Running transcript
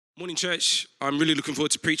Morning, church. I'm really looking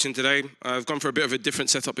forward to preaching today. I've gone for a bit of a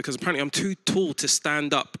different setup because apparently I'm too tall to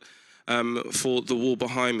stand up for the wall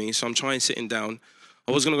behind me, so I'm trying sitting down.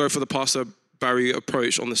 I was going to go for the Pastor Barry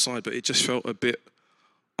approach on the side, but it just felt a bit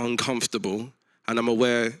uncomfortable, and I'm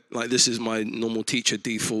aware, like, this is my normal teacher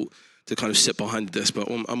default to kind of sit behind the desk, but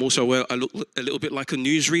I'm also aware I look a little bit like a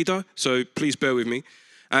newsreader, so please bear with me.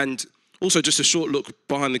 And also just a short look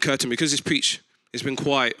behind the curtain, because this preach it's been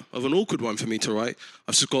quite of an awkward one for me to write.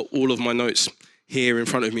 I've just got all of my notes here in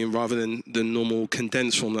front of me rather than the normal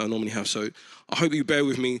condensed form that I normally have. So I hope you bear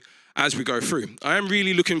with me as we go through. I am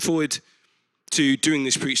really looking forward to doing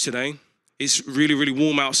this preach today. It's really, really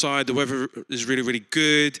warm outside. The weather is really, really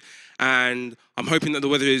good. And I'm hoping that the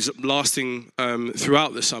weather is lasting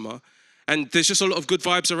throughout the summer. And there's just a lot of good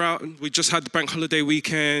vibes around. We just had the bank holiday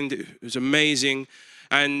weekend. It was amazing.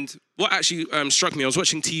 And what actually struck me, I was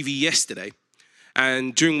watching TV yesterday.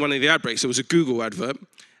 And during one of the ad breaks, there was a Google advert,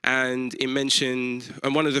 and it mentioned,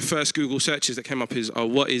 and one of the first Google searches that came up is,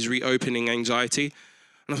 what is reopening anxiety?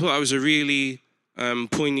 And I thought that was a really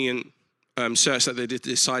poignant search that they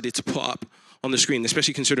decided to put up on the screen,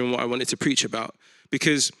 especially considering what I wanted to preach about.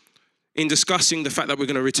 Because in discussing the fact that we're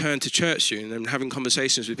going to return to church soon and having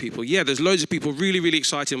conversations with people, yeah, there's loads of people really, really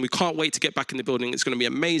excited, and we can't wait to get back in the building. It's going to be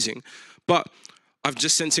amazing. But I'm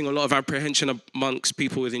just sensing a lot of apprehension amongst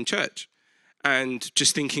people within church. And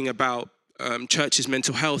just thinking about church's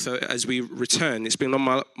mental health as we return, it's been on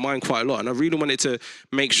my mind quite a lot. And I really wanted to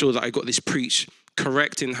make sure that I got this preach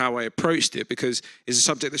correct in how I approached it, because it's a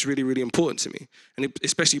subject that's really, really important to me. And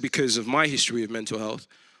especially because of my history of mental health,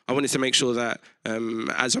 I wanted to make sure that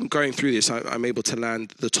as I'm going through this, I'm able to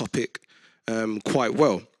land the topic quite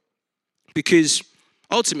well. Because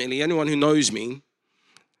ultimately, anyone who knows me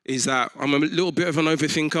is that I'm a little bit of an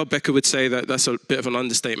overthinker. Becca would say that that's a bit of an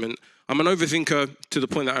understatement. I'm an overthinker to the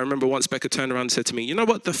point that I remember once Becca turned around and said to me, you know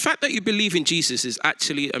what, the fact that you believe in Jesus is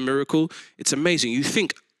actually a miracle. It's amazing. You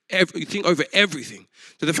think over everything.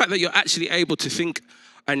 So the fact that you're actually able to think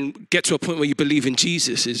and get to a point where you believe in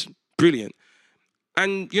Jesus is brilliant.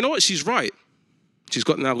 And you know what, she's right. She's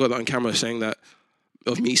now got that on camera saying that,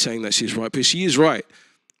 of me saying that she's right, but she is right.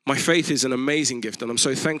 My faith is an amazing gift, and I'm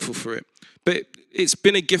so thankful for it. But it's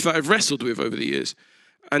been a gift that I've wrestled with over the years.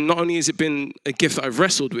 And not only has it been a gift that I've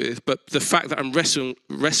wrestled with, but the fact that I'm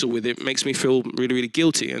wrestle with it makes me feel really, really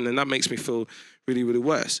guilty. And then that makes me feel really, really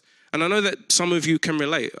worse. And I know that some of you can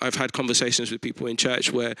relate. I've had conversations with people in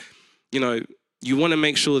church where, you want to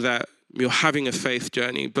make sure that you're having a faith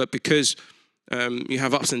journey, but because you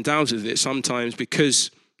have ups and downs with it, sometimes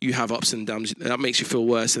because you have ups and downs, that makes you feel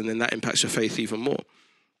worse, and then that impacts your faith even more.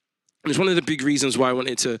 And it's one of the big reasons why I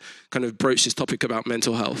wanted to kind of broach this topic about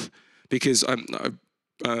mental health, because I've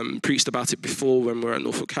preached about it before when we were at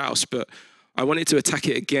Norfolk House, but I wanted to attack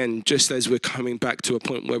it again just as we're coming back to a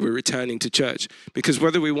point where we're returning to church. Because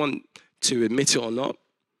whether we want to admit it or not,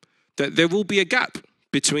 that there will be a gap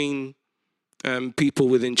between people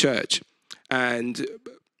within church and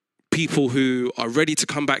people who are ready to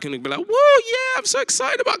come back and be like, whoa, yeah, I'm so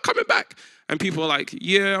excited about coming back. And people are like,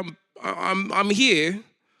 yeah, I'm here.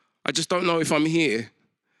 I just don't know if I'm here.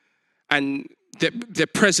 And they're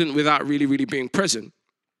present without really, really being present.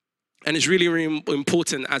 And it's really, really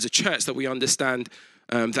important as a church that we understand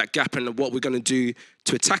that gap and what we're going to do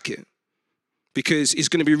to attack it. Because it's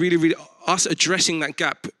going to be really, really, us addressing that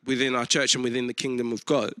gap within our church and within the kingdom of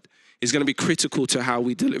God is going to be critical to how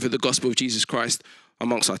we deliver the gospel of Jesus Christ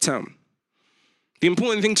amongst our town. The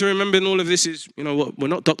important thing to remember in all of this is, we're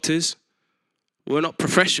not doctors, we're not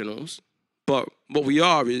professionals, but what we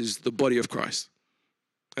are is the body of Christ.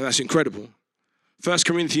 And that's incredible. 1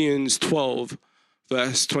 Corinthians 12,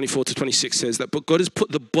 verse 24 to 26 says that, but God has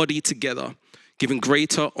put the body together, giving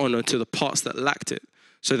greater honor to the parts that lacked it,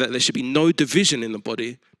 so that there should be no division in the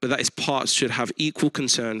body, but that its parts should have equal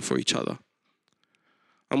concern for each other.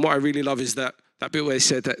 And what I really love is that bit where he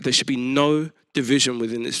said that there should be no division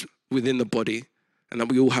within the body, and that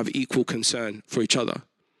we all have equal concern for each other.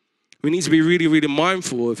 We need to be really, really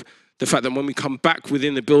mindful of the fact that when we come back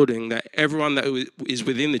within the building, that everyone that is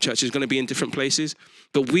within the church is going to be in different places.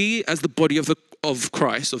 But we, as the body of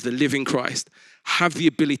Christ, of the living Christ, have the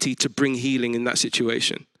ability to bring healing in that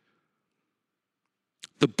situation.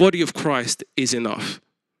 The body of Christ is enough.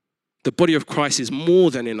 The body of Christ is more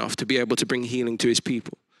than enough to be able to bring healing to his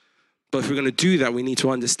people. But if we're going to do that, we need to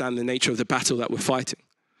understand the nature of the battle that we're fighting.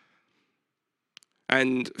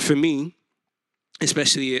 And for me,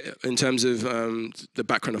 especially in terms of the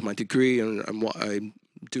background of my degree and what I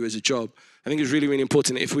do as a job, I think it's really, really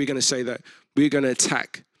important if we're going to say that we're going to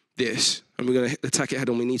attack this and we're going to attack it head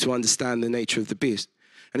on, we need to understand the nature of the beast.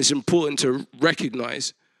 And it's important to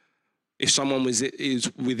recognize if someone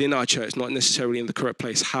is within our church, not necessarily in the correct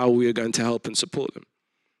place, how we are going to help and support them.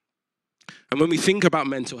 And when we think about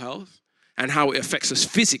mental health and how it affects us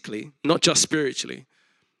physically, not just spiritually,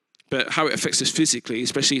 but how it affects us physically,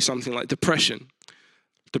 especially something like depression.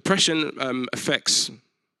 Depression affects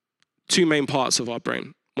two main parts of our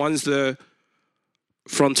brain. One's the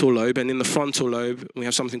frontal lobe, and in the frontal lobe, we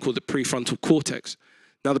have something called the prefrontal cortex.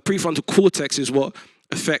 Now, the prefrontal cortex is what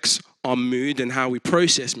affects our mood and how we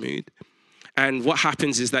process mood. And what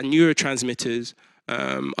happens is that neurotransmitters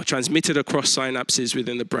are transmitted across synapses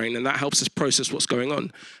within the brain, and that helps us process what's going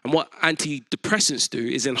on. And what antidepressants do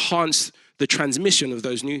is enhance the transmission of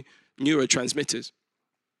those new neurotransmitters.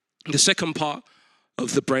 The second part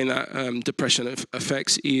of the brain that depression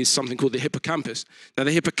affects is something called the hippocampus. Now,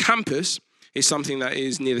 the hippocampus is something that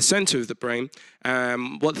is near the center of the brain.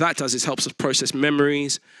 What that does is helps us process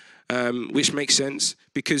memories, which makes sense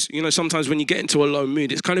because, sometimes when you get into a low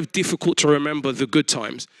mood, it's kind of difficult to remember the good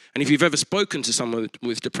times. And if you've ever spoken to someone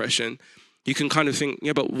with depression, you can kind of think,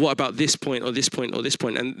 yeah, but what about this point or this point or this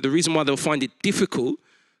point? And the reason why they'll find it difficult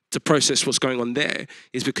to process what's going on there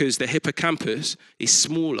is because the hippocampus is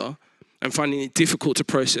smaller and finding it difficult to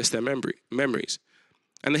process their memories.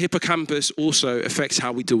 And the hippocampus also affects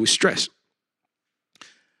how we deal with stress.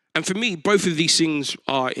 And for me, both of these things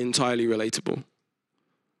are entirely relatable.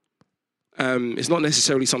 It's not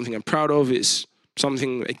necessarily something I'm proud of. It's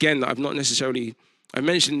something, again, that I've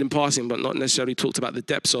mentioned in passing, but not necessarily talked about the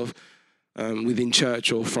depths of within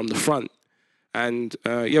church or from the front. And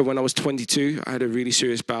when I was 22, I had a really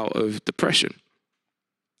serious bout of depression.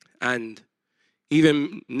 And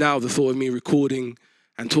even now, the thought of me recording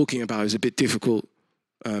and talking about it is a bit difficult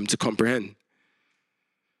to comprehend.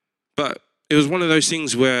 But it was one of those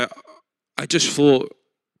things where I just thought,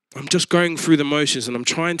 I'm just going through the motions and I'm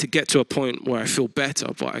trying to get to a point where I feel better,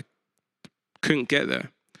 but I couldn't get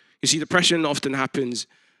there. You see, depression often happens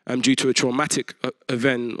due to a traumatic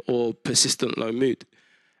event or persistent low mood.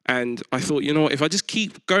 And I thought, if I just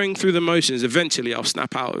keep going through the motions, eventually I'll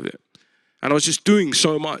snap out of it. And I was just doing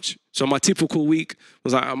so much. So my typical week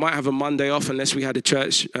was like, I might have a Monday off unless we had a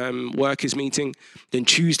church workers meeting. Then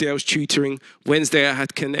Tuesday I was tutoring. Wednesday I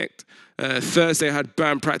had Connect. Thursday I had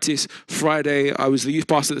band practice. Friday I was the youth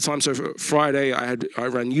pastor at the time. So Friday I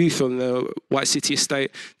ran youth on the White City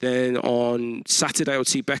estate. Then on Saturday I would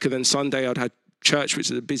see Becca. Then Sunday I'd had church, which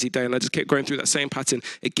is a busy day. And I just kept going through that same pattern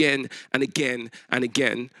again and again and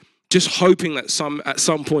again, just hoping that at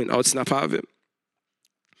some point I would snap out of it.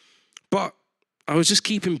 But I was just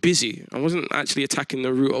keeping busy. I wasn't actually attacking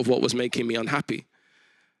the root of what was making me unhappy.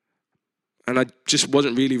 And I just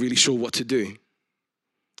wasn't really, really sure what to do.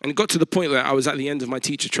 And it got to the point where I was at the end of my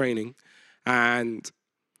teacher training and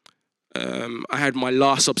I had my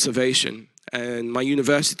last observation and my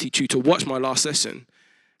university tutor watched my last lesson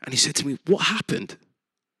and he said to me, "What happened?"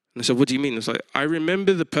 And I said, "What do you mean?" I was like, "I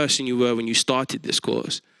remember the person you were when you started this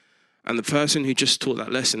course and the person who just taught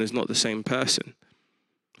that lesson is not the same person.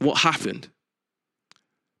 What happened?"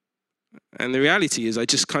 And the reality is I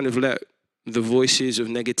just kind of let the voices of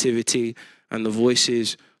negativity and the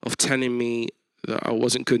voices of telling me that I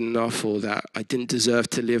wasn't good enough or that I didn't deserve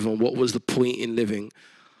to live and what was the point in living.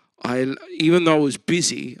 Even though I was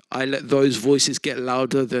busy, I let those voices get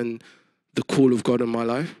louder than the call of God in my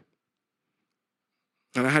life.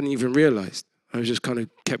 And I hadn't even realized. I was just kind of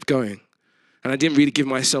kept going. And I didn't really give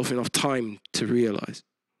myself enough time to realize.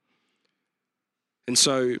 And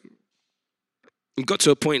so it got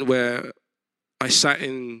to a point where I sat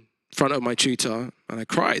in front of my tutor and I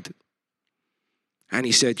cried. And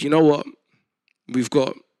he said, "You know what? We've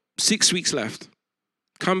got 6 weeks left.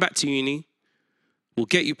 Come back to uni. We'll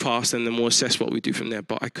get you passed and then we'll assess what we do from there."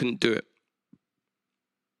 But I couldn't do it.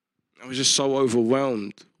 I was just so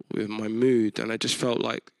overwhelmed with my mood and I just felt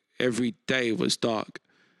like every day was dark.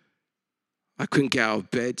 I couldn't get out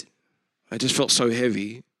of bed. I just felt so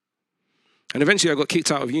heavy. And eventually I got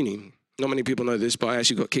kicked out of uni. Not many people know this, but I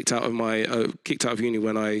actually got kicked out of uni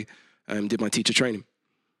when I did my teacher training.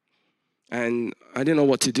 And I didn't know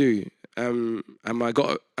what to do. And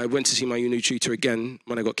I went to see my uni tutor again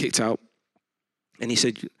when I got kicked out. And he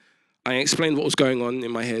said, I explained what was going on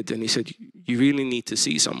in my head, and he said, "You really need to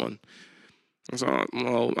see someone." I was like,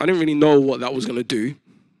 well, I didn't really know what that was going to do.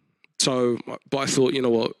 So, but I thought, you know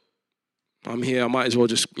what, I'm here, I might as well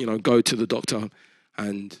just, go to the doctor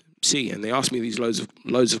and see. And they asked me these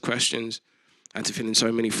loads of questions and to fill in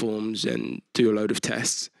so many forms and do a load of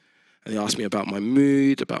tests. And they asked me about my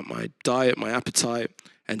mood, about my diet, my appetite,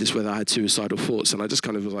 and just whether I had suicidal thoughts. And I just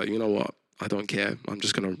kind of was like, you know what, I don't care. I'm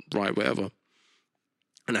just going to write whatever.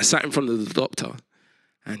 And I sat in front of the doctor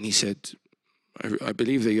and he said, I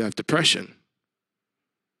believe that you have depression.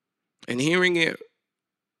 And hearing it,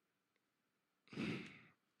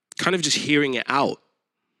 kind of just hearing it out,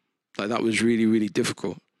 like that was really, really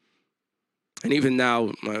difficult. And even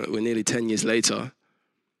now, we're nearly 10 years later,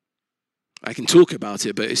 I can talk about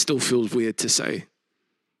it, but it still feels weird to say.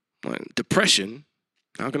 Like, depression?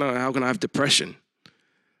 How can I have depression?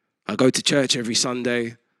 I go to church every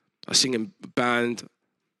Sunday. I sing in a band.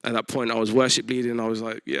 At that point, I was worship leading. I was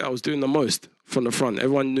like, yeah, I was doing the most from the front.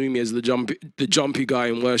 Everyone knew me as the jumpy guy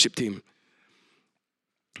in worship team.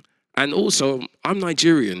 And also, I'm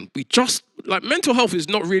Nigerian. Mental health is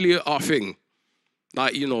not really our thing.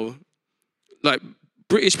 Like,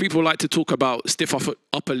 British people like to talk about stiff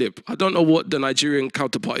upper lip. I don't know what the Nigerian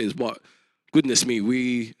counterpart is, but goodness me,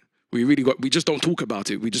 we just don't talk about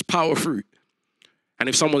it. We just power through. And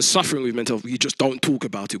if someone's suffering with mental health, we just don't talk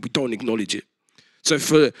about it. We don't acknowledge it. So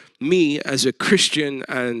for me, as a Christian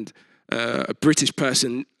and a British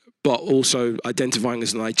person, but also identifying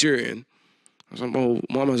as a Nigerian, I was like, well,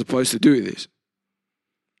 what am I supposed to do with this?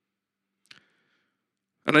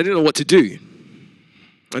 And I didn't know what to do.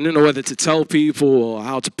 I didn't know whether to tell people or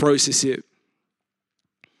how to process it.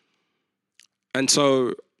 And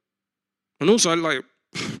also,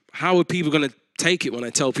 how are people going to take it when I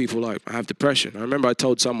tell people, like, I have depression? I remember I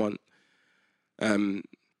told someone,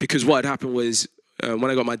 because what had happened was, when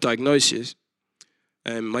I got my diagnosis,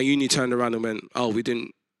 my uni turned around and went, oh, we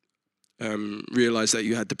didn't realize that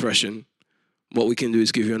you had depression. What we can do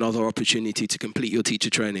is give you another opportunity to complete your teacher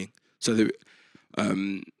training. So that,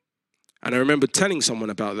 and I remember telling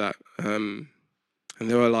someone about that, and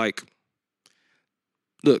they were like,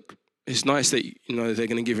 look, it's nice that they're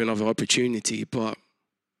going to give you another opportunity, but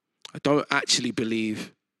I don't actually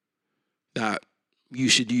believe that you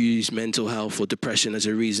should use mental health or depression as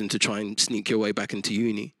a reason to try and sneak your way back into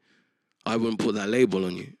uni. I wouldn't put that label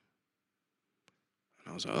on you.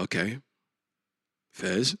 And I was like, okay,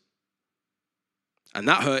 fairs. And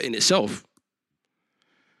that hurt in itself.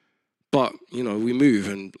 But, we move,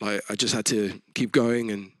 and I just had to keep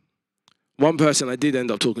going. And one person I did end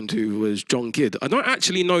up talking to was John Kidd. I don't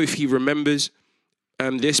actually know if he remembers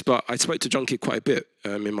this, but I spoke to John Kidd quite a bit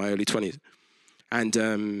in my early 20s.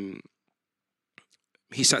 And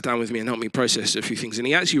he sat down with me and helped me process a few things. And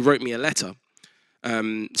he actually wrote me a letter.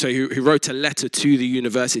 So he wrote a letter to the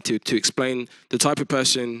university to explain the type of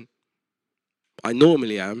person I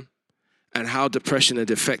normally am and how depression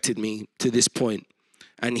had affected me to this point.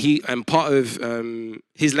 And part of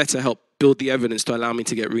his letter helped build the evidence to allow me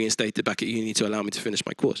to get reinstated back at uni, to allow me to finish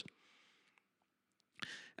my course.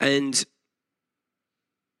 And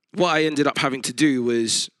what I ended up having to do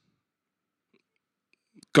was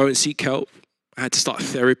go and seek help. I had to start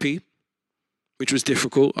therapy, which was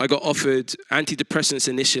difficult. I got offered antidepressants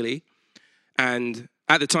initially. And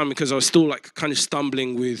at the time, because I was still kind of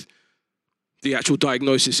stumbling with the actual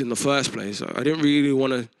diagnosis in the first place, I didn't really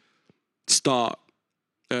want to start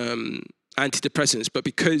antidepressants. But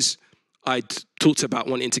because I'd talked about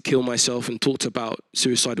wanting to kill myself and talked about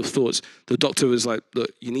suicidal thoughts, the doctor was like,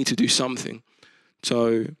 look, you need to do something.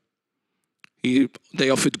 So they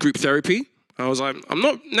offered group therapy. I was like, I'm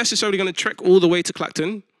not necessarily going to trek all the way to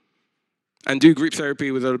Clacton and do group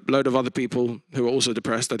therapy with a load of other people who are also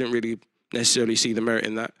depressed. I didn't really necessarily see the merit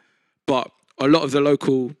in that. But a lot of the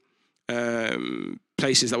local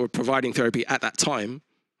places that were providing therapy at that time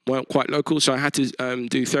weren't quite local, so I had to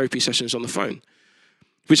do therapy sessions on the phone,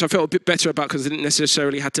 which I felt a bit better about because I didn't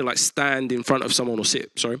necessarily have to stand in front of someone or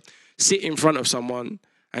sit in front of someone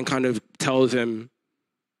and kind of tell them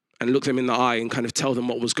and look them in the eye and kind of tell them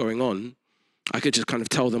what was going on. I could just kind of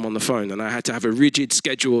tell them on the phone, and I had to have a rigid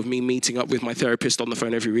schedule of me meeting up with my therapist on the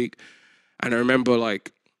phone every week. And I remember I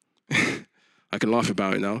can laugh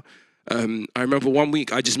about it now. I remember one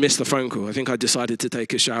week I just missed the phone call. I think I decided to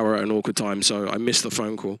take a shower at an awkward time, so I missed the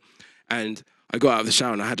phone call. And I got out of the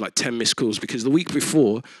shower and I had 10 missed calls because the week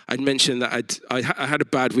before I'd mentioned that I had a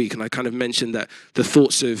bad week, and I kind of mentioned that the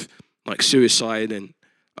thoughts of suicide and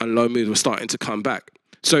low mood were starting to come back.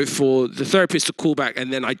 So for the therapist to call back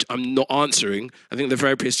and then I'm not answering, I think the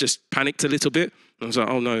therapist just panicked a little bit. I was like,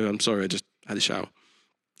 oh no, I'm sorry, I just had a shower.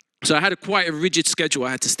 So I had quite a rigid schedule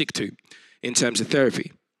I had to stick to in terms of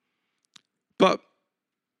therapy. But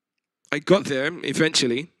I got there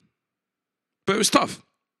eventually, but it was tough.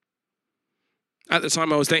 At the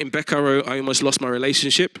time I was dating Becca, I almost lost my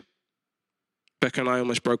relationship. Becca and I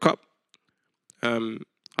almost broke up. I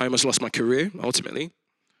almost lost my career, ultimately.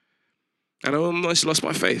 And I almost lost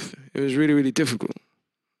my faith. It was really, really difficult.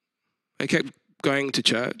 I kept going to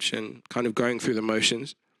church and kind of going through the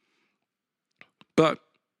motions. But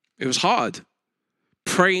it was hard.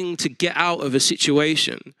 Praying to get out of a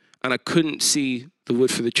situation, and I couldn't see the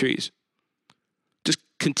wood for the trees. Just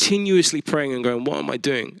continuously praying and going, what am I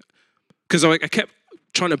doing? Because I kept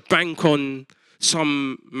trying to bank on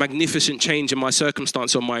some magnificent change in my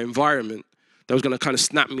circumstance or my environment that was going to kind of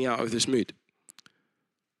snap me out of this mood.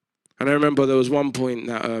 And I remember there was one point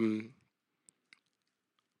that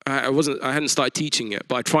I hadn't started teaching yet,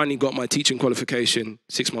 but I'd finally got my teaching qualification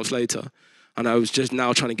 6 months later, and I was just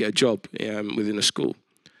now trying to get a job within a school.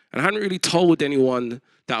 And I hadn't really told anyone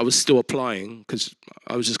that I was still applying because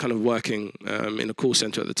I was just kind of working in a call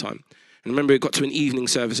center at the time. And I remember it got to an evening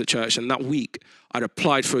service at church, and that week I'd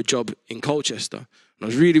applied for a job in Colchester, and I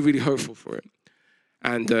was really, really hopeful for it.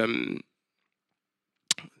 And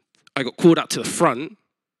I got called out to the front.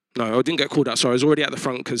 No, I didn't get called out. Sorry, I was already at the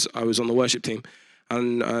front because I was on the worship team.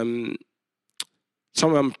 And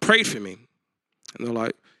someone prayed for me. And they're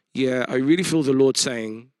like, yeah, I really feel the Lord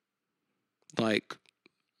saying, like,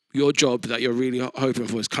 your job that you're really hoping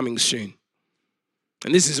for is coming soon.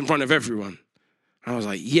 And this is in front of everyone. And I was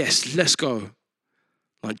like, yes, let's go.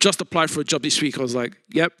 I just applied for a job this week. I was like,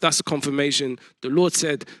 yep, that's a confirmation. The Lord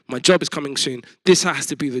said, my job is coming soon. This has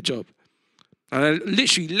to be the job. And I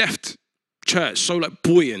literally left church so like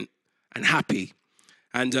buoyant and happy.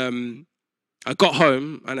 And I got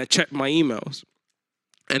home and I checked my emails.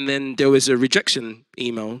 And then there was a rejection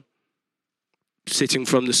email sitting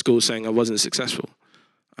from the school saying I wasn't successful.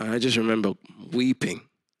 And I just remember weeping.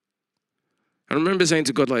 I remember saying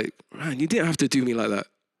to God, like, man, you didn't have to do me like that.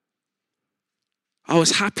 I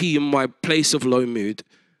was happy in my place of low mood.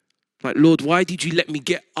 Like, Lord, why did you let me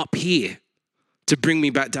get up here to bring me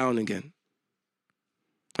back down again?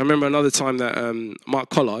 I remember another time that Mark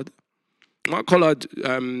Collard,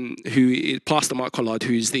 Pastor Mark Collard,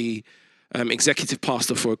 who's the executive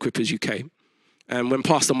pastor for Equippers UK. And when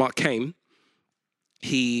Pastor Mark came,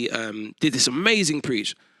 he did this amazing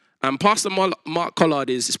preach. And Pastor Mark Collard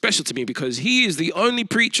is special to me because he is the only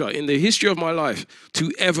preacher in the history of my life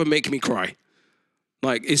to ever make me cry.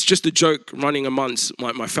 Like, it's just a joke running amongst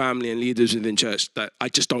my family and leaders within church that I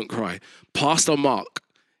just don't cry. Pastor Mark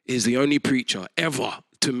is the only preacher ever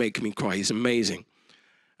to make me cry. He's amazing.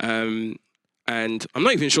 And I'm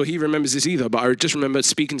not even sure he remembers this either, but I just remember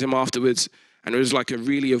speaking to him afterwards, and it was like a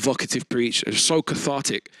really evocative preach. It was so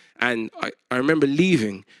cathartic. And I remember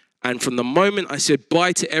leaving, and from the moment I said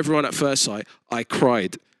bye to everyone at First Sight, I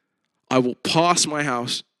cried. I walked past my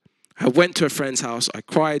house. I went to a friend's house. I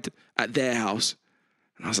cried at their house.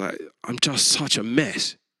 And I was like, I'm just such a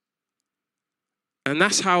mess. And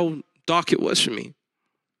that's how dark it was for me.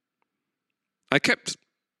 I kept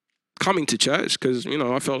coming to church because,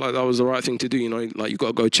 I felt like that was the right thing to do, like you got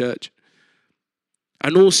to go to church.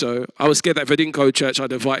 And also, I was scared that if I didn't go to church,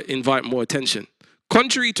 I'd invite more attention.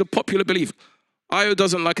 Contrary to popular belief, Io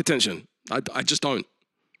doesn't like attention. I just don't.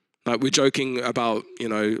 Like, we're joking about,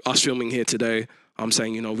 us filming here today. I'm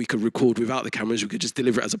saying, we could record without the cameras. We could just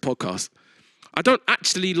deliver it as a podcast. I don't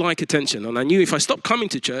actually like attention. And I knew if I stopped coming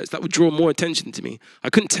to church, that would draw more attention to me. I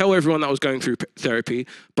couldn't tell everyone that I was going through therapy,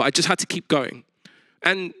 but I just had to keep going.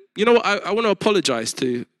 And you know what? I want to apologize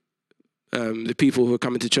to the people who were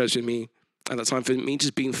coming to church with me at that time for me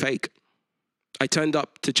just being fake. I turned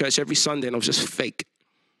up to church every Sunday and I was just fake.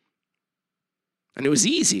 And it was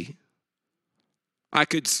easy. I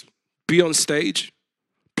could be on stage,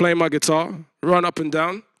 play my guitar, run up and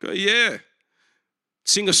down, go, yeah,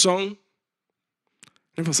 sing a song.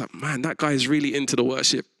 And everyone's like, man, that guy is really into the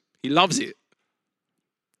worship. He loves it.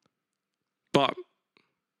 But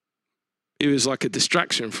it was like a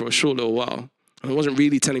distraction for a short little while. And I wasn't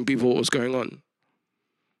really telling people what was going on.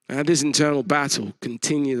 I had this internal battle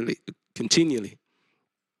continually. And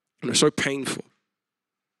it was so painful.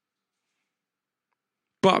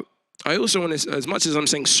 But I also want to, as much as I'm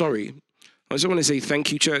saying sorry, I also want to say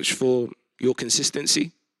thank you, church, for your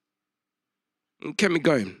consistency. It kept me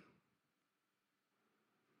going.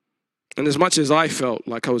 And as much as I felt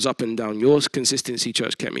like I was up and down, your consistency,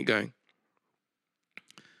 church, kept me going.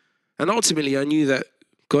 And ultimately, I knew that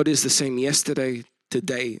God is the same yesterday,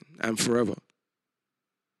 today, and forever.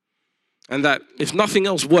 And that if nothing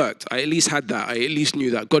else worked, I at least had that. I at least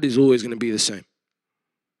knew that God is always going to be the same.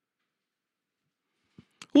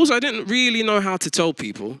 Also, I didn't really know how to tell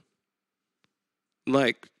people.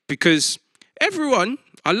 Because everyone,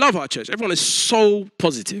 I love our church. Everyone is so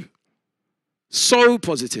positive. So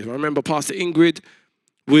positive. I remember Pastor Ingrid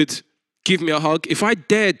would give me a hug. If I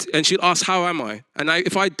dared, and she'd ask, how am I? And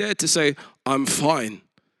if I dared to say, I'm fine,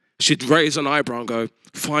 she'd raise an eyebrow and go,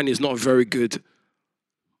 fine is not a very good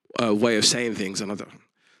way of saying things. And I thought,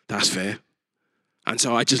 that's fair. And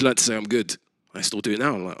so I just learned to say, I'm good. I still do it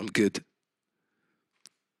now. I'm good.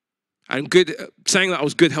 And good, saying that I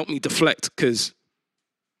was good helped me deflect because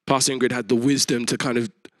Pastor Ingrid had the wisdom to kind of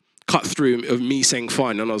cut through of me saying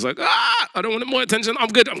fine. And I was like, I don't want more attention. I'm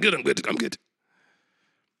good.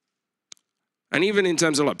 And even in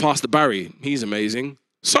terms of like Pastor Barry, he's amazing.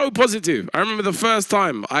 So positive. I remember the first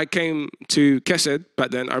time I came to Kesed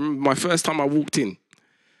back then. I remember my first time I walked in.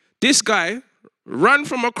 This guy ran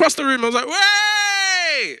from across the room. I was like,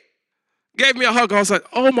 "Way!" Gave me a hug. I was like,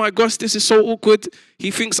 oh my gosh, this is so awkward.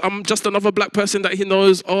 He thinks I'm just another black person that he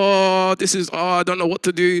knows. I don't know what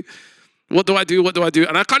to do. What do I do?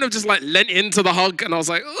 And I kind of just like leant into the hug and I was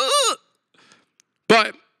like, ugh.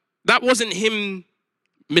 But that wasn't him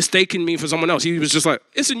mistaking me for someone else. He was just like,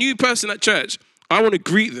 it's a new person at church. I want to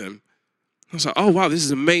greet them. I was like, oh wow, this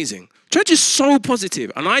is amazing. Church is so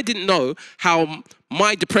positive. And I didn't know how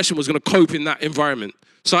my depression was going to cope in that environment.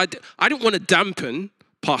 So I didn't want to dampen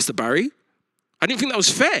Pastor Barry. I didn't think that was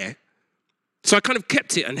fair. So I kind of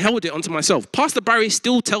kept it and held it onto myself. Pastor Barry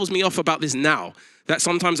still tells me off about this now, that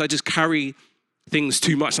sometimes I just carry things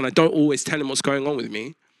too much and I don't always tell him what's going on with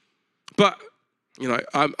me. But, you know,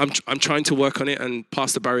 I'm trying to work on it, and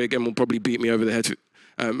Pastor Barry, again, will probably beat me over the head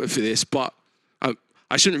for this. But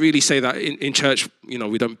I shouldn't really say that in church. You know,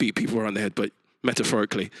 we don't beat people around the head, but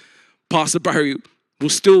metaphorically. Pastor Barry will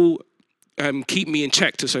still keep me in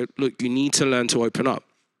check to say, look, you need to learn to open up.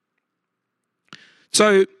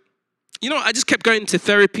 So, you know, I just kept going to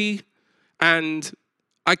therapy and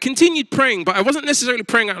I continued praying, but I wasn't necessarily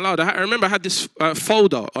praying out loud. I remember I had this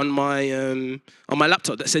folder on my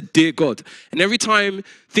laptop that said, Dear God. And every time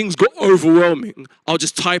things got overwhelming, I'll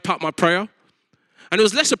just type out my prayer. And it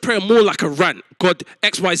was less a prayer, more like a rant. God,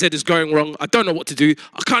 X, Y, Z is going wrong. I don't know what to do.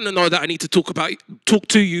 I kind of know that I need to talk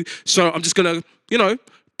to you. So I'm just going to, you know,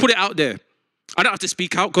 put it out there. I don't have to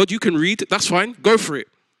speak out. God, you can read. That's fine. Go for it.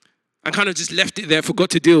 And kind of just left it there for God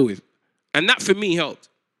to deal with. And that for me helped.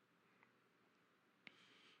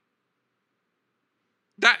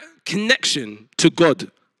 That connection to God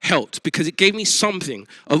helped because it gave me something.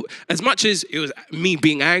 As much as it was me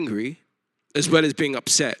being angry, as well as being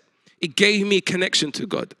upset, it gave me a connection to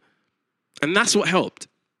God. And that's what helped.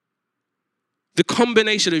 The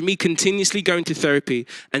combination of me continuously going to therapy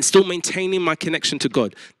and still maintaining my connection to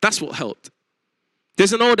God, that's what helped.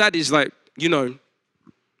 There's an old adage like, you know,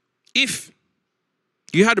 if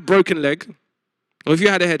you had a broken leg or if you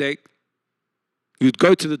had a headache, you'd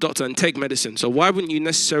go to the doctor and take medicine. So why wouldn't you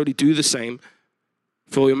necessarily do the same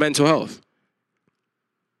for your mental health?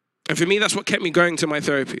 And for me, that's what kept me going to my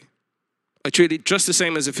therapy. I treat it just the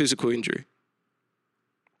same as a physical injury.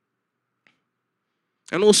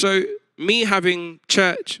 And also, me having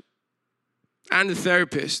church and a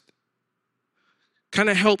therapist kind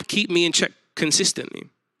of help keep me in check consistently.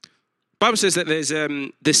 The Bible says that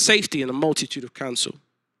there's safety in a multitude of counsel.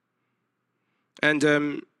 And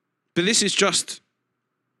but this is just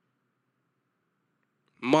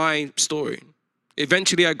my story.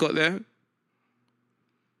 Eventually I got there.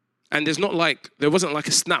 And there wasn't like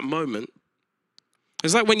a snap moment.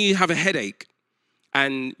 It's like when you have a headache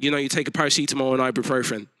and, you know, you take a paracetamol and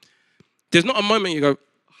ibuprofen. There's not a moment you go,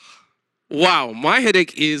 wow, my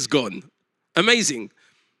headache is gone. Amazing.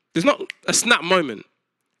 There's not a snap moment.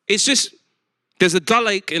 It's just, there's a dull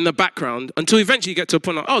ache in the background until eventually you get to a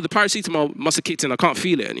point like, oh, the paracetamol must have kicked in. I can't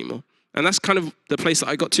feel it anymore. And that's kind of the place that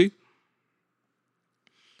I got to.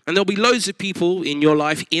 And there'll be loads of people in your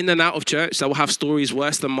life, in and out of church, that will have stories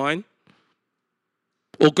worse than mine.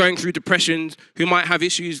 Or going through depression, who might have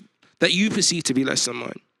issues that you perceive to be less than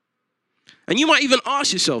mine. And you might even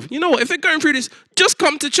ask yourself, you know what, if they're going through this, just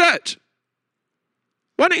come to church.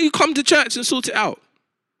 Why don't you come to church and sort it out?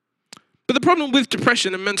 But the problem with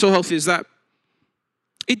depression and mental health is that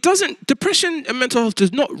depression and mental health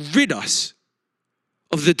does not rid us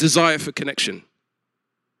of the desire for connection.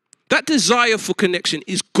 That desire for connection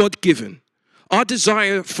is God-given. Our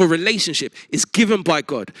desire for relationship is given by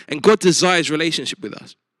God, and God desires relationship with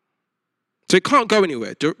us. So it can't go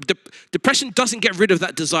anywhere. Depression doesn't get rid of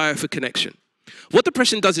that desire for connection. What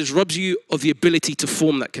depression does is robs you of the ability to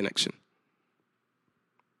form that connection.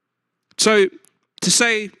 So to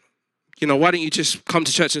say, you know, why don't you just come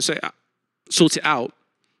to church and sort it out?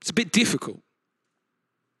 It's a bit difficult.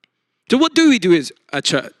 So what do we do as a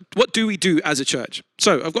church? What do we do as a church?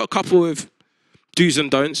 So I've got a couple of do's and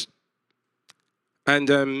don'ts. And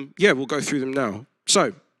we'll go through them now. So,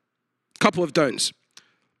 a couple of don'ts.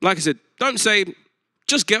 Like I said, don't say,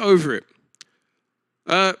 just get over it.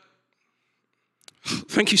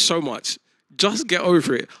 Thank you so much. Just get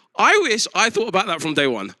over it. I wish I thought about that from day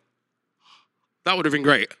one. That would have been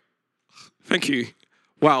great. Thank you.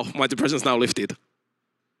 Wow, my depression's now lifted.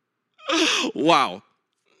 Wow.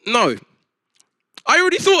 No. I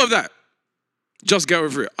already thought of that. Just get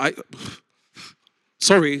over it.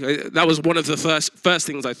 Sorry, that was one of the first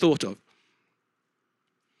things I thought of.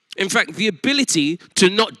 In fact, the ability to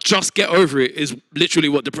not just get over it is literally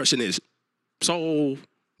what depression is. So,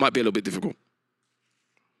 might be a little bit difficult.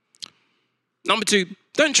 Number 2,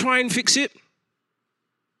 don't try and fix it.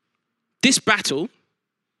 This battle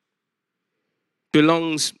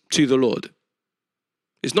belongs to the Lord.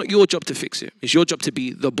 It's not your job to fix it. It's your job to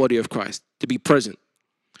be the body of Christ, to be present.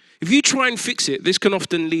 If you try and fix it, this can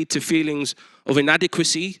often lead to feelings of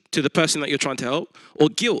inadequacy to the person that you're trying to help, or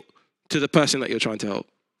guilt to the person that you're trying to help.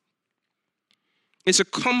 It's a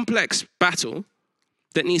complex battle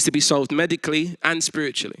that needs to be solved medically and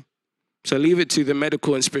spiritually. So leave it to the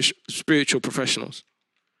medical and spiritual professionals.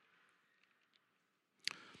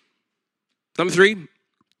 Number 3,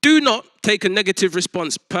 do not take a negative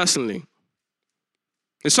response personally.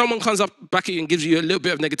 If someone comes up back at you and gives you a little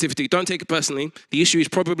bit of negativity, don't take it personally. The issue is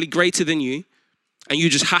probably greater than you, and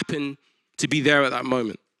you just happen to be there at that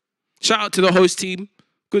moment. Shout out to the host team.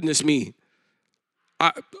 Goodness me.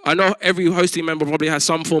 I know every host team member probably has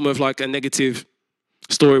some form of like a negative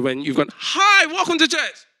story when you've gone, hi, welcome to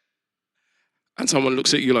church. And someone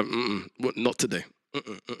looks at you like, what, not today.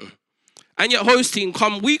 And yet host team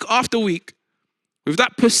come week after week with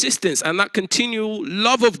that persistence and that continual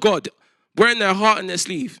love of God wearing their heart on their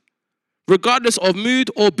sleeve. Regardless of mood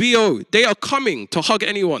or BO, they are coming to hug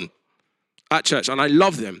anyone at church, and I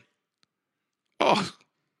love them. Oh,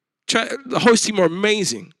 the host team are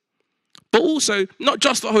amazing. But also, not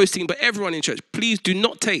just the host team, but everyone in church, please do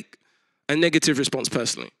not take a negative response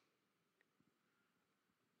personally.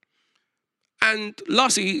 And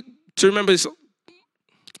lastly, to remember this,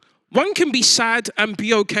 one can be sad and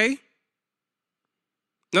be okay.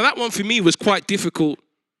 Now that one for me was quite difficult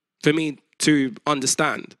for me to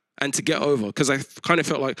understand and to get over, because I kind of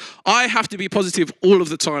felt like I have to be positive all of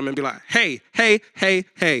the time and be like, hey, hey, hey,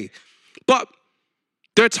 hey. But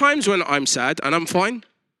there are times when I'm sad and I'm fine.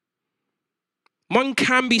 One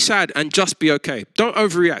can be sad and just be okay. Don't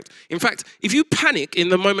overreact. In fact, if you panic in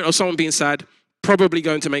the moment of someone being sad, probably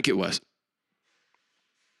going to make it worse.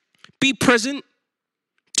 Be present.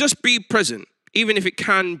 Just be present. Even if it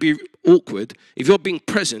can be awkward, if you're being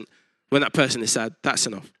present when that person is sad, that's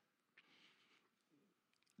enough.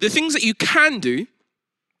 The things that you can do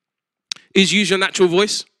is use your natural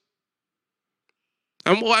voice.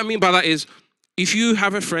 And what I mean by that is, if you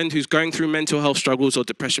have a friend who's going through mental health struggles or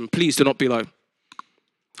depression, please do not be like,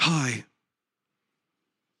 hi.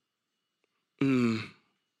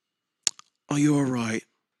 Are you all right?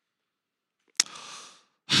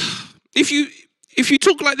 If you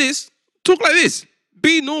talk like this, talk like this.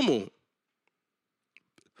 Be normal.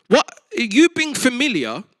 What you being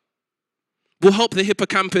familiar will help the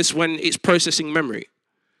hippocampus when it's processing memory.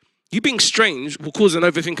 You being strange will cause an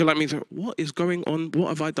overthinker like me to, what is going on? What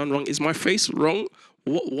have I done wrong? Is my face wrong?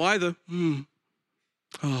 Why the,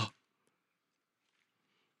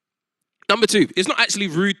 Number 2, it's not actually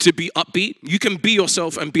rude to be upbeat. You can be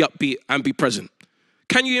yourself and be upbeat and be present.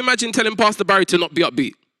 Can you imagine telling Pastor Barry to not be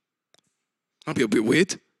upbeat? That'd be a bit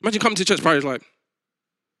weird. Imagine coming to church, Barry's like,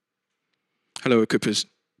 hello, equippers.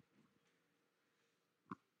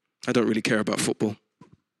 I don't really care about football.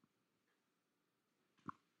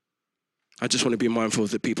 I just want to be mindful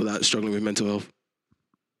of the people that are struggling with mental health.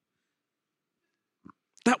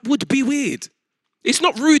 That would be weird. It's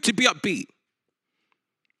not rude to be upbeat.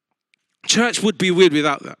 Church would be weird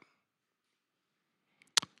without that.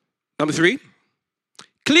 Number 3,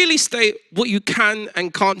 clearly state what you can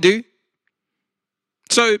and can't do.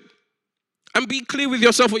 So, and be clear with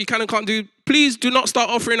yourself what you can and can't do. Please do not start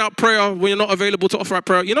offering out prayer when you're not available to offer out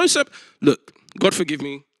prayer. You know, sir, look, God forgive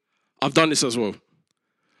me. I've done this as well.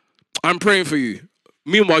 I'm praying for you.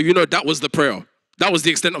 Meanwhile, you know that was the prayer. That was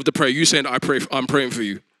the extent of the prayer. You saying I'm praying for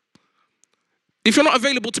you. If you're not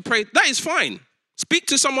available to pray, that is fine. Speak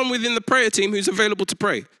to someone within the prayer team who's available to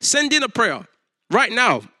pray. Send in a prayer right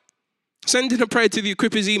now. Send in a prayer to the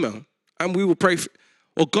Equippers email and we will pray for,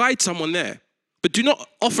 or guide someone there. But do not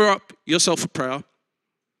offer up yourself for prayer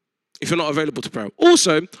if you're not available to prayer.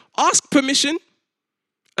 Also, ask permission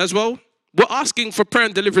as well. We're asking for prayer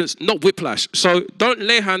and deliverance, not whiplash. So don't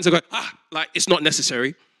lay hands and go, like it's not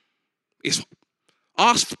necessary. It's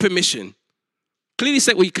ask permission. Clearly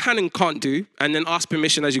state what you can and can't do, and then ask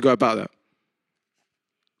permission as you go about that.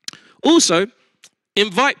 Also,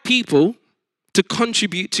 invite people to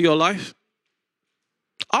contribute to your life.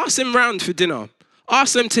 Ask them round for dinner.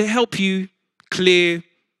 Ask them to help you clear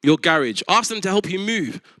your garage. Ask them to help you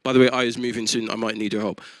move. By the way, I is moving soon. I might need your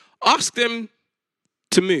help. Ask them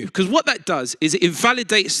to move. Because what that does is it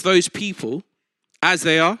validates those people as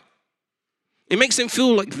they are. It makes them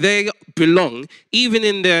feel like they belong, even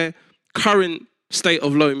in their current state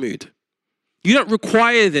of low mood. You don't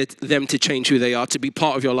require them to change who they are to be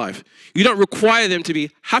part of your life. You don't require them to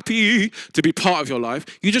be happy to be part of your life.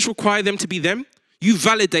 You just require them to be them. You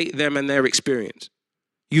validate them and their experience.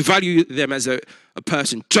 You value them as a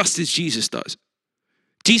person, just as Jesus does.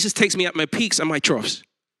 Jesus takes me at my peaks and my troughs.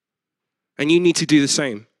 And you need to do the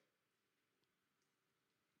same.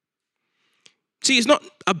 See, it's not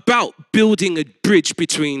about building a bridge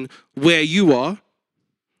between where you are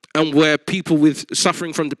and where people with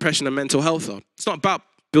suffering from depression and mental health are. It's not about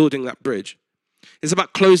building that bridge. It's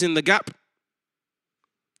about closing the gap.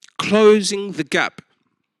 Closing the gap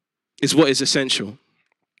is what is essential.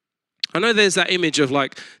 I know there's that image of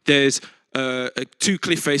like, there's two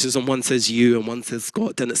cliff faces and one says you and one says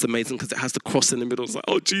God, and it's amazing because it has the cross in the middle. It's like,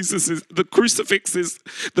 oh, Jesus is, the crucifix is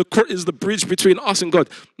the bridge between us and God.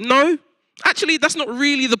 No, actually, that's not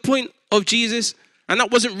really the point of Jesus. And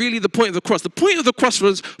that wasn't really the point of the cross. The point of the cross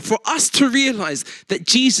was for us to realize that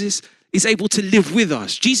Jesus is able to live with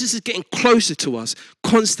us. Jesus is getting closer to us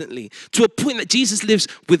constantly, to a point that Jesus lives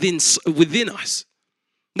within us.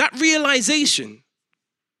 That realization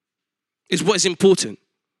is what is important.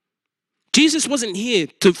 Jesus wasn't here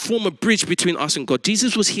to form a bridge between us and God.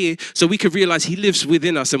 Jesus was here so we could realize he lives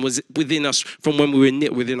within us and was within us from when we were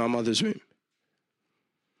knit within our mother's womb.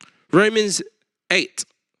 Romans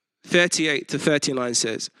 8:38-39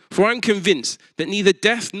 says, "For I am convinced that neither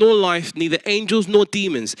death nor life, neither angels nor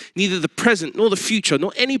demons, neither the present nor the future,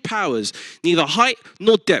 nor any powers, neither height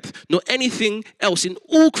nor depth, nor anything else in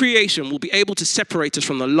all creation will be able to separate us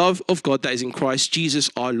from the love of God that is in Christ Jesus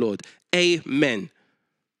our Lord." Amen.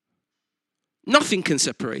 Nothing can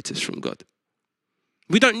separate us from God.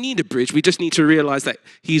 We don't need a bridge. We just need to realize that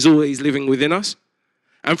he's always living within us.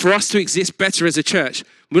 And for us to exist better as a church,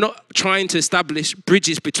 we're not trying to establish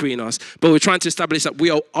bridges between us, but we're trying to establish that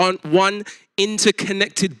we are on one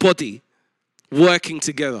interconnected body working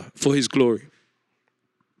together for his glory.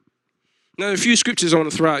 Now, a few scriptures I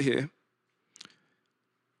want to throw out here.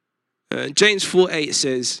 James 4:8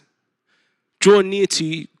 says, "Draw near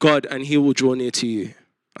to God and he will draw near to you."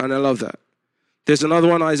 And I love that. There's another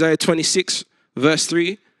one, Isaiah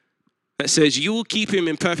 26:3, that says, "You will keep him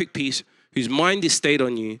in perfect peace, whose mind is stayed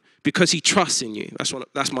on you, because he trusts in you."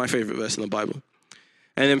 That's my favorite verse in the Bible.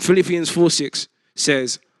 And then Philippians 4:6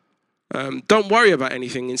 says, "Don't worry about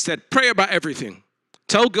anything. Instead, pray about everything.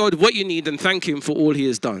 Tell God what you need and thank him for all he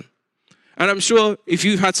has done." And I'm sure if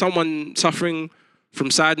you've had someone suffering from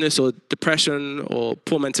sadness or depression or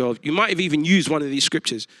poor mental health, you might have even used one of these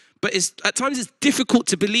scriptures. But at times it's difficult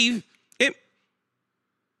to believe it.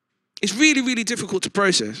 It's really, really difficult to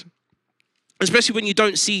process, especially when you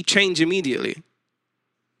don't see change immediately.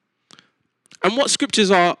 And what scriptures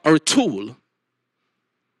are a tool.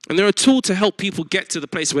 And they're a tool to help people get to the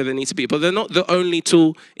place where they need to be. But they're not the only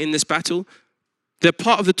tool in this battle. They're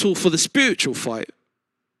part of the tool for the spiritual fight,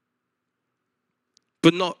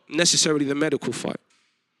 but not necessarily the medical fight.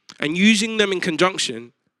 And using them in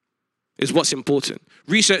conjunction is what's important.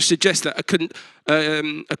 Research suggests that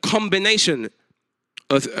a combination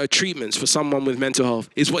of treatments for someone with mental health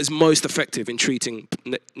is what is most effective in treating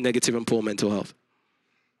negative and poor mental health.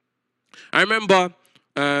 I remember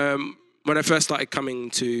when I first started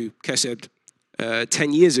coming to Kesed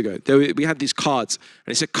 10 years ago, we had these cards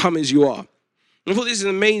and it said, "Come as you are." And I thought this is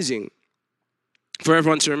amazing for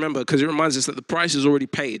everyone to remember because it reminds us that the price is already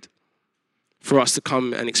paid for us to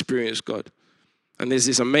come and experience God. And there's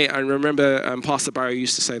this amazing, I remember Pastor Barry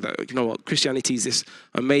used to say that, you know what, Christianity is this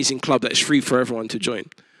amazing club that is free for everyone to join.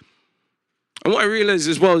 And what I realized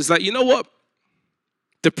as well is that, you know what?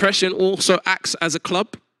 Depression also acts as a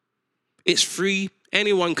club. It's free.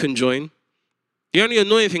 Anyone can join. The only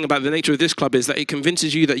annoying thing about the nature of this club is that it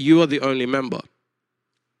convinces you that you are the only member.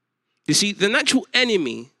 You see, the natural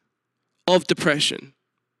enemy of depression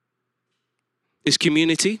is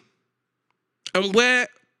community. And where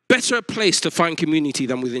better place to find community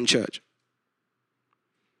than within church?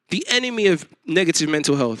 The enemy of negative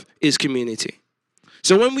mental health is community.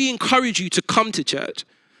 So when we encourage you to come to church,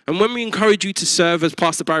 and when we encourage you to serve as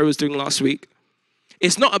Pastor Barry was doing last week,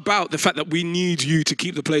 it's not about the fact that we need you to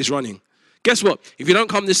keep the place running. Guess what? If you don't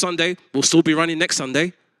come this Sunday, we'll still be running next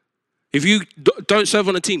Sunday. If you don't serve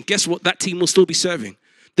on a team, guess what? That team will still be serving.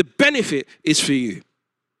 The benefit is for you.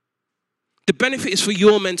 The benefit is for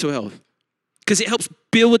your mental health. Because it helps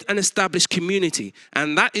build and establish community.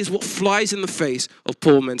 And that is what flies in the face of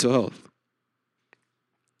poor mental health.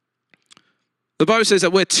 The Bible says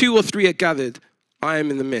that where 2 or 3 are gathered, I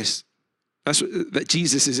am in the midst. That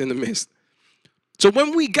Jesus is in the midst. So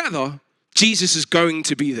when we gather, Jesus is going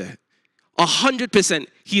to be there. 100%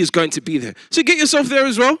 he is going to be there. So get yourself there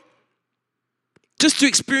as well. Just to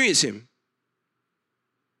experience him.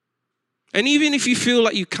 And even if you feel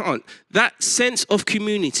like you can't, that sense of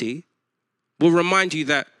community will remind you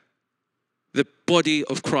that the body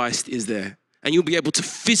of Christ is there. And you'll be able to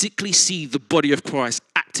physically see the body of Christ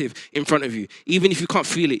active in front of you. Even if you can't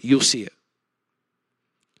feel it, you'll see it.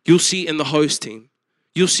 You'll see it in the host team.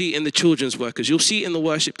 You'll see it in the children's workers. You'll see it in the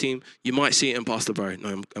worship team. You might see it in Pastor Barry.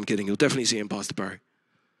 No, I'm kidding. You'll definitely see it in Pastor Barry.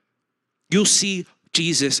 You'll see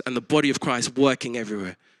Jesus and the body of Christ working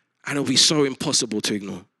everywhere. And it'll be so impossible to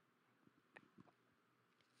ignore.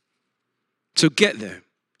 So get there.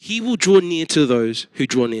 He will draw near to those who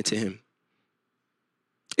draw near to him.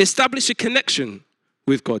 Establish a connection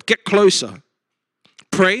with God. Get closer.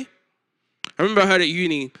 Pray. I remember I heard at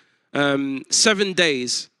uni, 7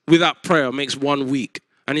 days without prayer makes 1 week.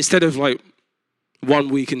 And instead of like 1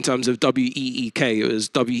 week in terms of W-E-E-K, it was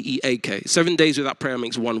W-E-A-K. 7 days without prayer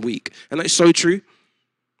makes 1 week. And that's so true.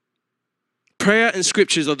 Prayer and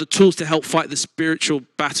scriptures are the tools to help fight the spiritual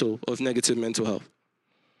battle of negative mental health.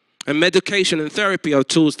 And medication and therapy are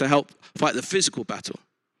tools to help fight the physical battle.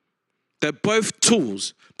 They're both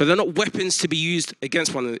tools, but they're not weapons to be used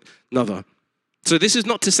against one another. So this is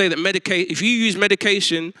not to say that if you use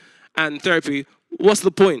medication and therapy, what's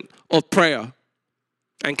the point of prayer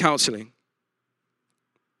and counseling?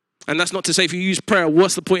 And that's not to say if you use prayer,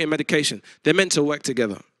 what's the point in medication? They're meant to work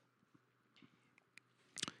together.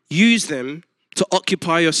 Use them to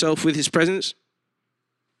occupy yourself with his presence.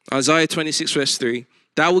 Isaiah 26 verse 3,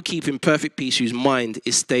 thou will keep in perfect peace whose mind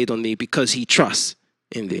is stayed on thee because he trusts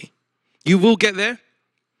in thee. You will get there.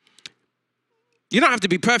 You don't have to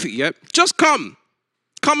be perfect yet. Just come.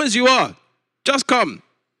 Come as you are. Just come.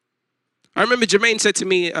 I remember Jermaine said to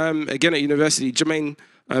me, again at university, Jermaine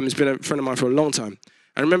has been a friend of mine for a long time.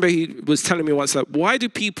 I remember he was telling me once that, why do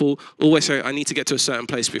people always say, I need to get to a certain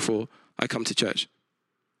place before I come to church?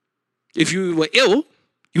 If you were ill,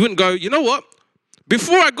 you wouldn't go, you know what?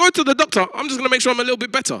 Before I go to the doctor, I'm just going to make sure I'm a little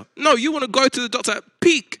bit better. No, you want to go to the doctor at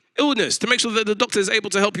peak illness to make sure that the doctor is able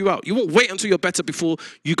to help you out. You won't wait until you're better before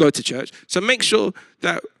you go to church. So make sure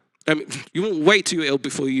that you won't wait till you're ill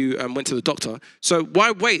before you went to the doctor. So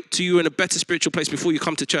why wait till you're in a better spiritual place before you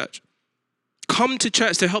come to church? Come to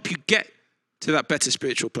church to help you get to that better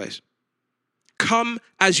spiritual place. Come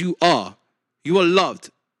as you are. You are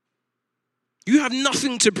loved. You have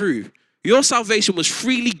nothing to prove. Your salvation was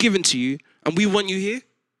freely given to you, and we want you here.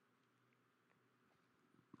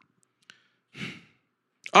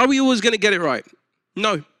 Are we always going to get it right?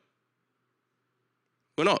 No.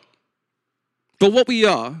 We're not. But what we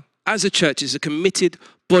are, as a church, is a committed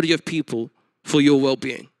body of people for your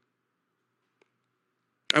well-being.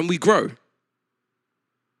 And we grow.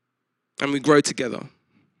 And we grow together.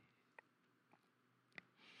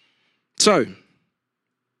 So,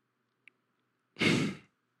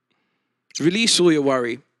 release all your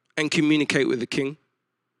worry and communicate with the King.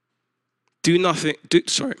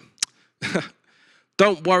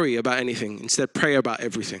 Don't worry about anything. Instead, pray about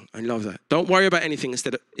everything. I love that. Don't worry about anything.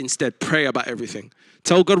 Instead, pray about everything.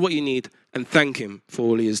 Tell God what you need and thank him for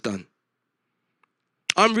all he has done.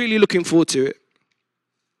 I'm really looking forward to it.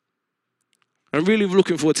 I'm really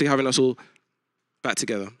looking forward to having us all back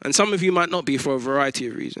together. And some of you might not be for a variety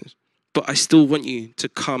of reasons, but I still want you to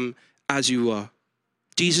come as you are.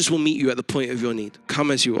 Jesus will meet you at the point of your need. Come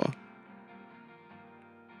as you are.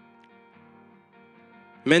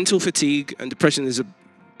 Mental fatigue and depression is a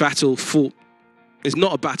battle fought. It's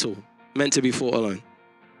not a battle meant to be fought alone.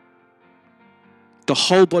 The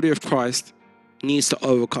whole body of Christ needs to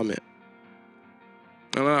overcome it.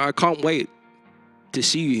 And I can't wait to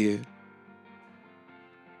see you here.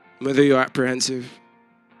 Whether you're apprehensive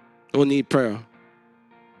or need prayer,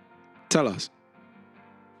 tell us.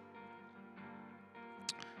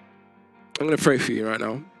 I'm going to pray for you right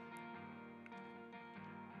now.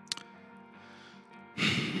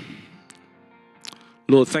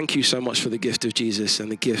 Lord, thank you so much for the gift of Jesus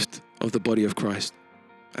and the gift of the body of Christ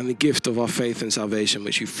and the gift of our faith and salvation,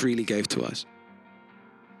 which you freely gave to us.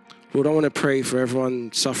 Lord, I want to pray for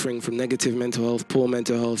everyone suffering from negative mental health, poor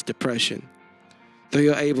mental health, depression, that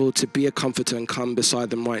you're able to be a comforter and come beside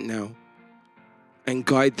them right now and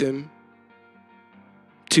guide them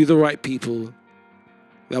to the right people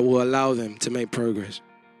that will allow them to make progress.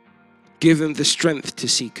 Give them the strength to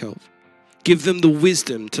seek help. Give them the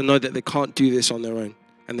wisdom to know that they can't do this on their own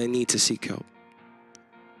and they need to seek help.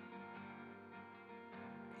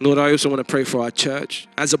 Lord, I also want to pray for our church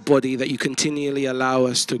as a body, that you continually allow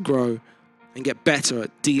us to grow and get better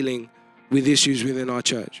at dealing with issues within our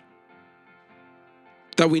church.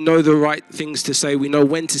 That we know the right things to say, we know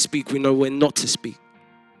when to speak, we know when not to speak.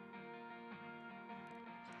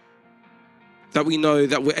 That we know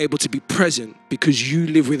that we're able to be present because you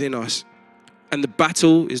live within us And the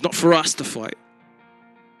battle is not for us to fight,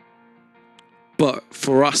 but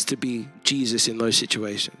for us to be Jesus in those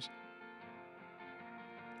situations.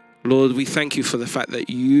 Lord, we thank you for the fact that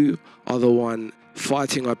you are the one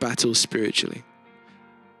fighting our battles spiritually.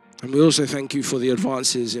 And we also thank you for the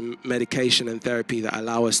advances in medication and therapy that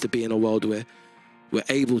allow us to be in a world where we're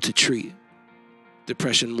able to treat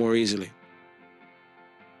depression more easily.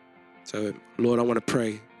 So, Lord, I want to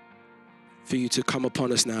pray for you to come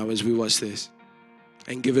upon us now as we watch this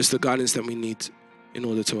and give us the guidance that we need in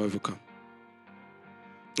order to overcome.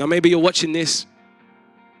 Now, maybe you're watching this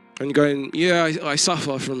and you're going, yeah, I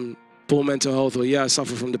suffer from poor mental health, or yeah, I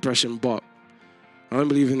suffer from depression, but I don't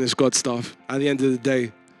believe in this God stuff. At the end of the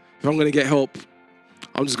day, if I'm going to get help,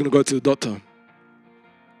 I'm just going to go to the doctor.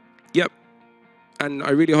 Yep. And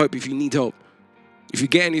I really hope if you need help, if you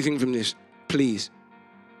get anything from this, please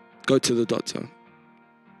go to the doctor.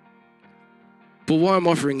 But what I'm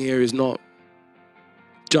offering here is not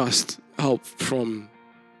just help from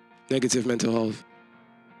negative mental health.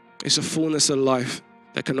 It's a fullness of life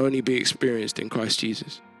that can only be experienced in Christ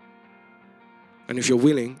Jesus. And if you're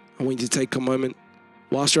willing, I want you to take a moment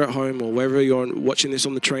whilst you're at home or wherever you're watching this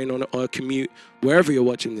on the train or a commute, wherever you're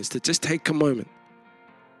watching this, to just take a moment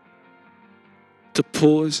to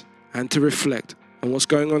pause and to reflect on what's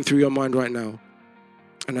going on through your mind right now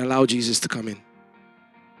and allow Jesus to come in.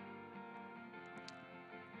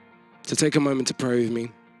 So take a moment to pray with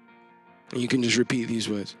me, and you can just repeat these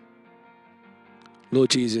words. Lord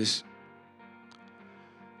Jesus,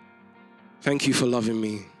 thank you for loving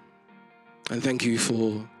me, and thank you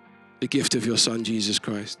for the gift of your Son, Jesus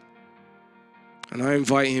Christ. And I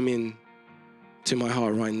invite him in to my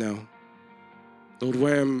heart right now. Lord,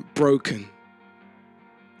 where I'm broken,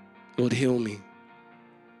 Lord, heal me.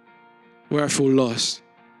 Where I feel lost,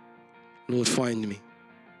 Lord, find me.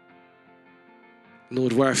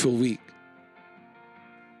 Lord, where I feel weak,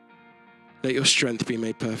 let your strength be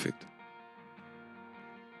made perfect.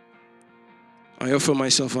 I offer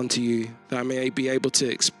myself unto you that I may be able to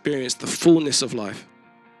experience the fullness of life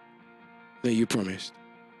that you promised.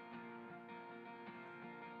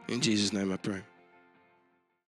 In Jesus' name I pray.